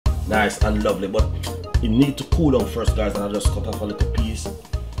nice and lovely, but you need to cool down first, guys, and I'll just cut off a little piece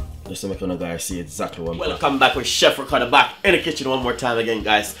just to make you guys see exactly what I'm doing. Welcome back with Chef Ricardo back in the kitchen one more time again,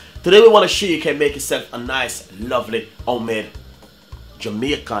 guys. Today we want to show you can make yourself a nice, lovely, homemade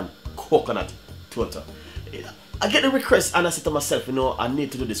Jamaican coconut Toto. I get the request and I said to myself, you know, I need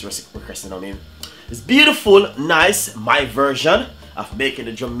to do this request, you know what I mean? It's beautiful, nice, my version of making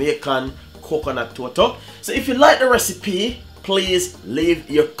the Jamaican coconut Toto. So if you like the recipe, please leave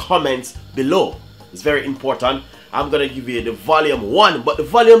your comments below. It's very important. I'm gonna give you the volume 1, but the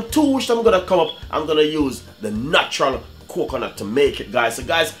volume 2 which I'm gonna come up, I'm gonna use the natural coconut to make it, guys. So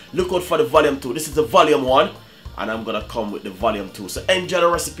guys, look out for the volume 2. This is the volume 1 and I'm gonna come with the volume 2. So enjoy the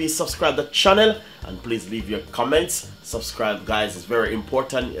recipe, subscribe to the channel, and please leave your comments. Subscribe, guys, it's very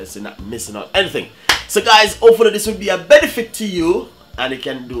important. Yes, you're not missing out anything. So guys, hopefully this will be a benefit to you and it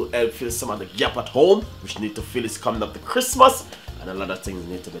can do help fill some of the gap at home which need to fill. Is coming up to Christmas and a lot of things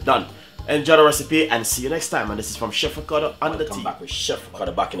need to be done. Enjoy the recipe and see you next time. And this is from Chef Ricardo and the team. Back with Chef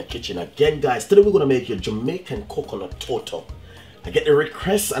Ricardo back in the kitchen again, guys. Today we're gonna make your Jamaican coconut Toto. I get the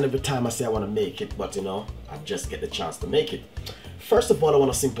requests and every time I say I want to make it, but you know, I just get the chance to make it. First of all, I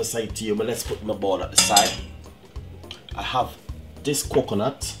want to simply say to you, but let's put my bowl at the side. I have this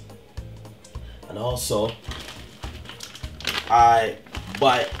coconut, and also I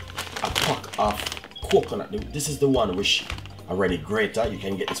buy a pack of coconut. This is the one which already grated. You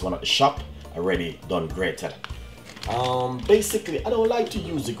can get this one at the shop, already done grated. Basically I don't like to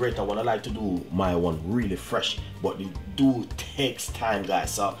use the grater one. I like to do my one really fresh, but it takes time,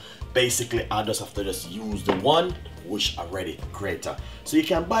 guys. So basically I just have to use the one which already grated. So you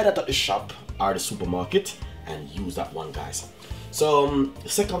can buy that at the shop or the supermarket and use that one, guys. So the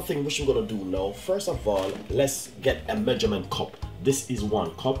second thing which we're gonna do now, first of all, let's get a measurement cup. This is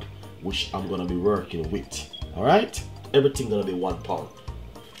 1 cup which I'm gonna be working with. All right, everything gonna be 1 pound,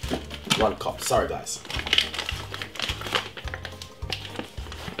 1 cup. Sorry, guys.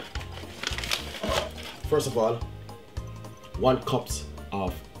 First of all, 1 cup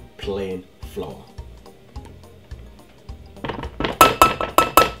of plain flour.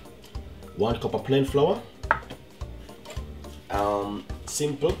 1 cup of plain flour.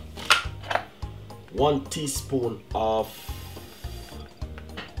 Simple. 1 teaspoon of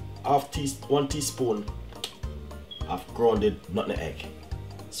 1 teaspoon of grounded nutmeg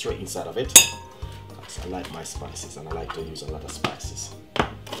straight inside of it. I like my spices and I like to use a lot of spices.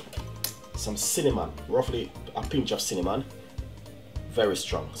 Some cinnamon, roughly a pinch of cinnamon, very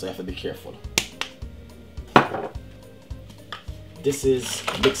strong, so you have to be careful. This is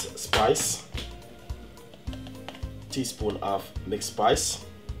mixed spice, teaspoon of mixed spice.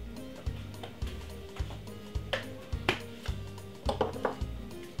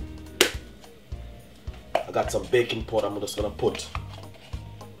 I got some baking powder. I'm just gonna put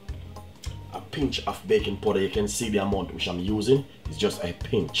a pinch of baking powder. You can see the amount which I'm using. It's just a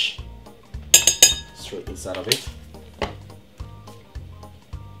pinch. Straight inside of it.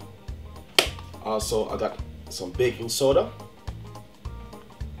 Also I got some baking soda,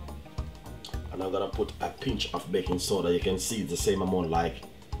 and I'm gonna put a pinch of baking soda. You can see it's the same amount like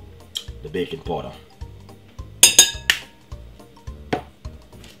the baking powder.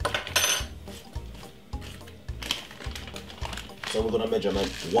 So we're gonna measure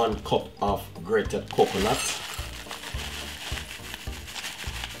 1 cup of grated coconut.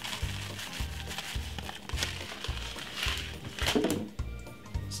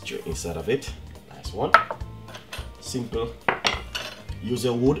 Straight inside of it. Nice one. Simple. Use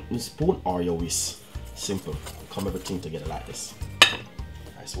your wooden spoon or your whisk. Simple. Come everything together like this.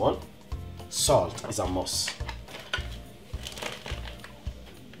 Nice one. Salt is a must.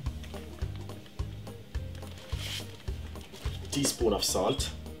 Teaspoon of salt.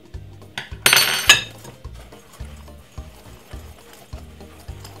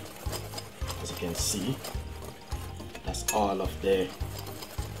 As you can see, that's all of the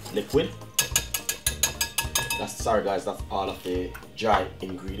liquid. Sorry guys, that's all of the dry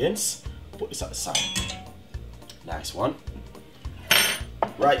ingredients. Put this at the side. Nice one.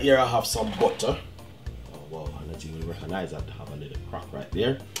 Right here I have some butter. Oh wow, I don't think you will recognize that. I have a little crack right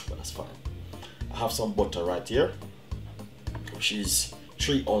there, but that's fine. I have some butter right here, which is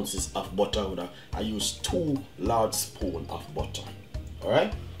 3 ounces of butter. I use 2 large spoons of butter.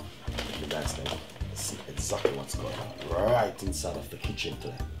 Alright? You guys can see exactly what's going on right inside of the kitchen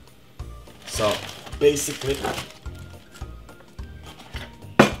today. So basically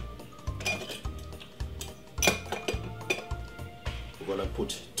we're gonna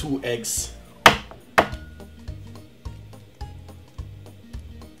put 2 eggs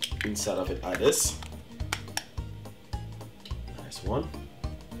inside of it like this. Nice one.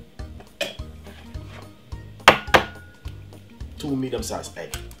 2 medium-sized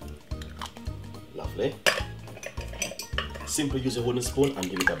eggs. Lovely. Simply use a wooden spoon and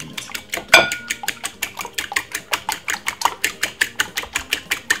give it a beat.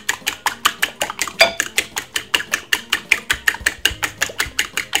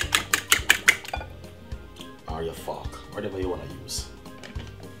 Or your fork, whatever you want to use.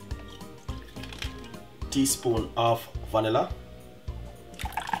 Teaspoon of vanilla.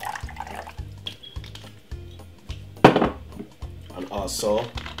 And also a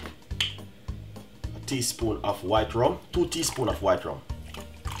teaspoon of white rum, 2 teaspoons of white rum.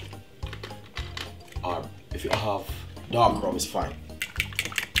 Or if you have dark rum, it's fine.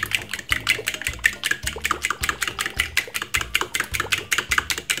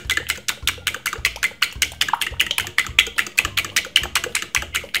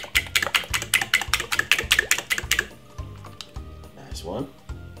 Nice one,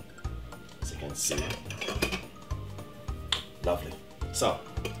 as you can see. Lovely. So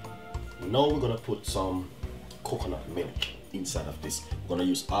now we're gonna put some coconut milk inside of this. We're gonna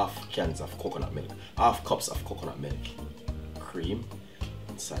use half cans of coconut milk, half cups of coconut milk, cream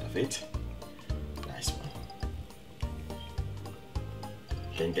inside of it. Nice one.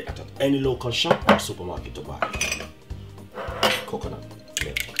 You can get that at any local shop or supermarket to buy. Coconut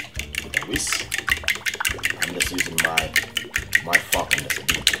milk with a whisk. I'm just using my fork and just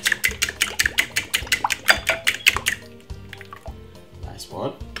beat it. Nice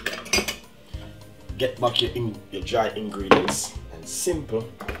one. Get back your dry ingredients and simple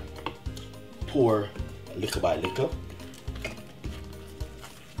pour little by little.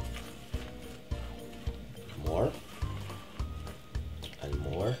 More and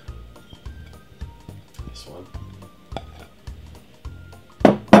more. This one.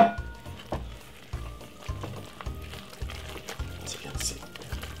 As you can see.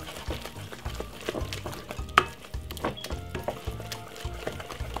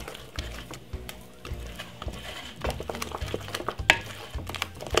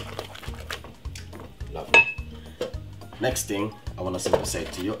 Lovely. Next thing I want to simply say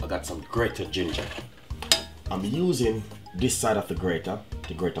to you, I got some grated ginger. I'm using this side of the grater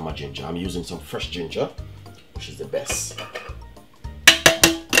to grate my ginger. I'm using some fresh ginger, which is the best.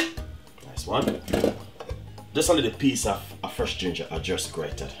 Nice one. Just a little piece of fresh ginger I just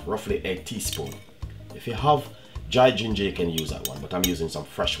grated, roughly a teaspoon. If you have dry ginger, you can use that one, but I'm using some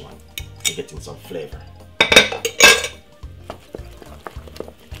fresh one to get in some flavor.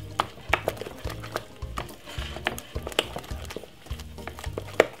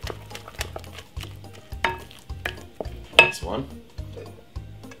 One.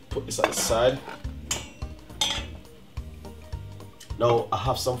 Put this at the side. Now I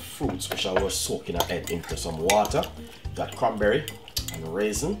have some fruits which I was soaking ahead into some water. Got cranberry and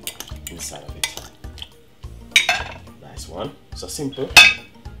raisin inside of it. Nice one. So simple.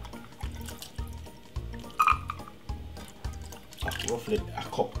 Roughly a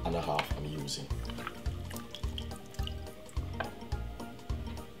cup and a half I'm using.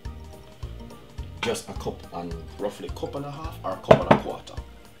 Just a cup and roughly a cup and a half or a cup and a quarter.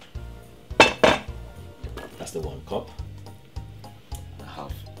 That's the 1 cup. And I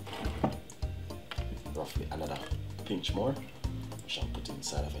have roughly another pinch more, which I'll put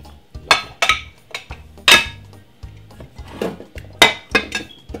inside of it. Lovely.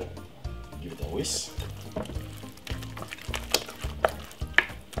 Give it a whisk.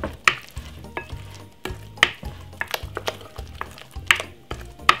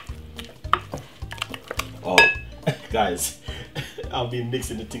 Oh, guys, I've been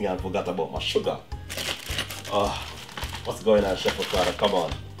mixing the thing and forgot about my sugar. Oh, what's going on, Chef Ricardo? Come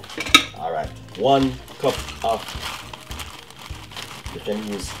on. All right, 1 cup of, you can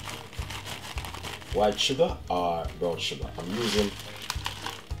use white sugar or brown sugar. I'm using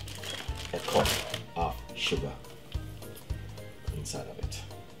a cup of sugar inside of it.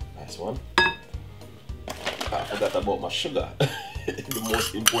 Nice one. I forgot about my sugar, the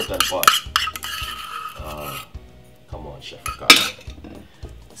most important part. Come on, Chef Ricardo.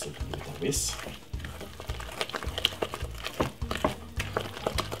 Simply give it a whisk.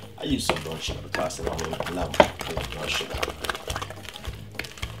 I use some brown sugar because I love brown sugar.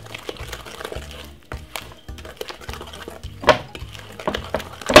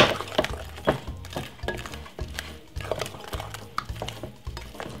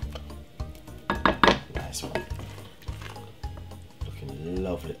 Nice one. Looking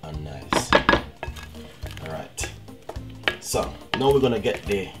lovely and nice. Alright. So now we're gonna get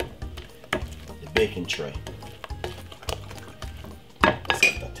the baking tray.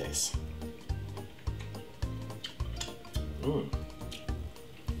 Taste.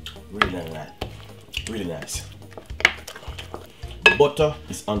 Really nice. Really nice. butter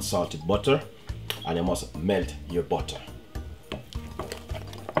is unsalted butter, and you must melt your butter.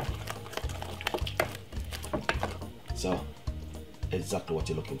 So exactly what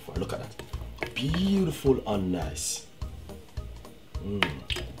you're looking for. Look at that, beautiful and nice.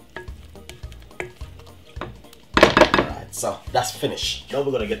 Alright, so that's finished. Now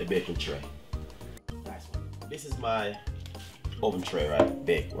we're gonna get the baking tray. Nice one. This is my oven tray, right?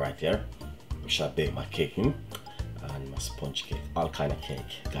 Bake right here, which I bake my cake in, and my sponge cake, all kind of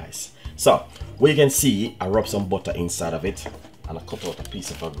cake, guys. So what you can see, I rub some butter inside of it, and I cut out a piece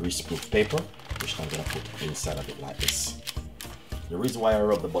of a greaseproof paper, which I'm gonna put inside of it like this. The reason why I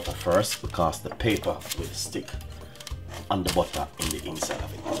rub the butter first, because the paper will stick on the butter in the inside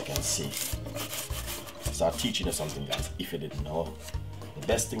of it, as you can see. So I'm teaching you something, guys, if you didn't know. The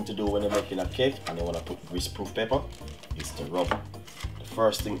best thing to do when you're making a cake and you want to put greaseproof paper is to rub. The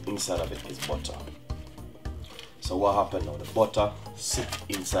first thing inside of it is butter. So what happened now, the butter sit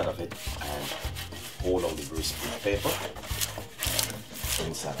inside of it and hold on the greaseproof paper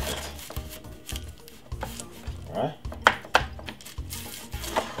inside of it. Alright?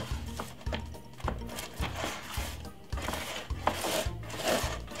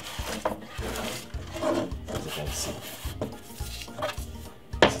 As you can see,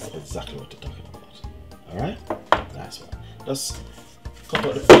 this is exactly what you're talking about. Alright? Nice one. Just cut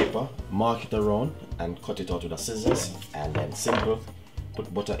out the paper, mark it around, and cut it out with the scissors, and then simple,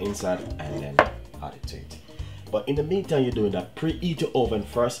 put butter inside and then add it to it. But in the meantime you're doing that, preheat your oven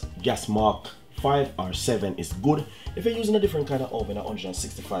first. Gas mark 5 or 7 is good. If you're using a different kind of oven,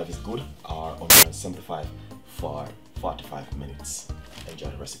 165 is good, or 175 for 45 minutes. Enjoy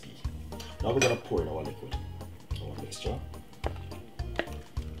the recipe. Now we're gonna pour in our liquid, our mixture,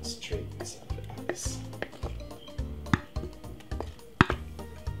 straight inside of it like this.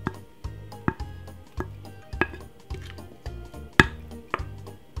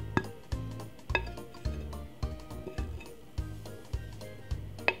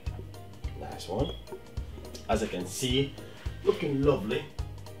 Nice one. As you can see, looking lovely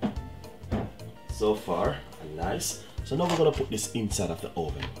so far and nice. So now we're gonna put this inside of the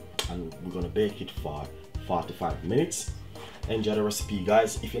oven and we're gonna bake it for 45 minutes. Enjoy the recipe,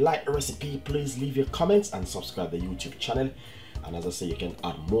 guys. If you like the recipe, please leave your comments and subscribe to the YouTube channel. And as I say, you can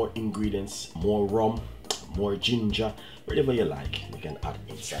add more ingredients, more rum, more ginger, whatever you like, you can add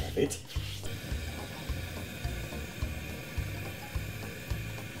inside of it.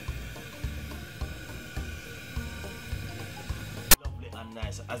 Lovely and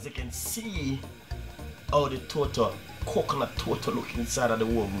nice. As you can see, how the Toto, coconut Toto look inside of the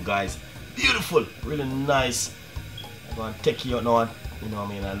oven, guys. Beautiful, really nice. I'm going to take you out now, you know what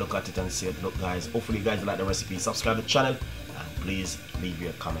I mean, and look at it and see it. Look, guys, hopefully you guys like the recipe. Subscribe to the channel and please leave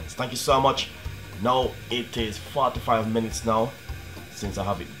your comments. Thank you so much. Now it is 45 minutes now since I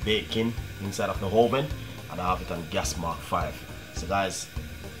have it baking inside of the oven, and I have it on gas mark 5. So guys,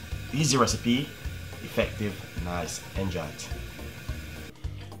 easy recipe, effective, nice. Enjoy it.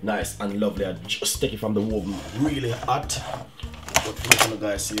 Nice and lovely. I just take it from the oven, really hot. But you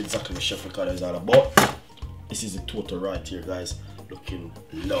guys see exactly what Chef Ricardo is all about. This is the Toto right here, guys, looking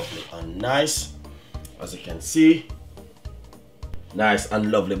lovely and nice, as you can see. Nice and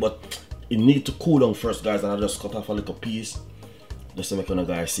lovely, but it needs to cool down first, guys, and I just cut off a little piece just to make you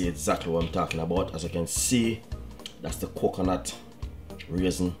guys see exactly what I'm talking about. As you can see, that's the coconut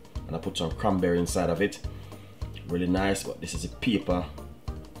raisin, and I put some cranberry inside of it. Really nice. But this is the paper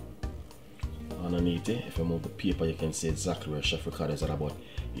underneath it. If you move the paper, you can see exactly where Chef Ricardo is all about.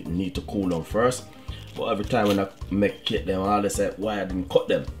 You need to cool down first. But every time when I make cake, them all they say why I didn't cut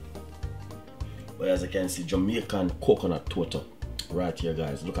them. But as you can see, Jamaican coconut Toto right here,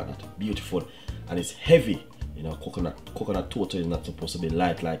 guys. Look at that, beautiful, and it's heavy. You know, coconut Toto is not supposed to be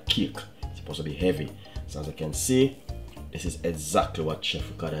light like cake. It's supposed to be heavy. So as you can see, this is exactly what Chef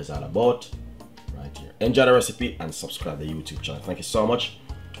Ricardo is all about right here. Enjoy the recipe and subscribe to the YouTube channel. Thank you so much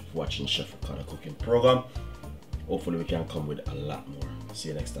for watching Chef Ricardo cooking program. Hopefully we can come with a lot more. See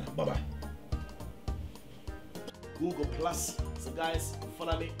you next time. Bye bye. Google Plus. So guys,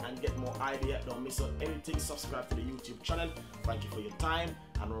 follow me and get more idea. Don't miss out anything. Subscribe to the YouTube channel. Thank you for your time.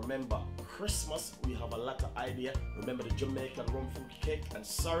 And remember, Christmas, we have a lot of idea. Remember the Jamaican rum fruit cake and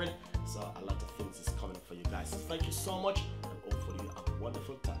sorry. So a lot of things is coming up for you guys. So thank you so much, and hopefully you have a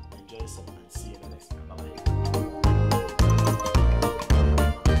wonderful time. Enjoy yourself.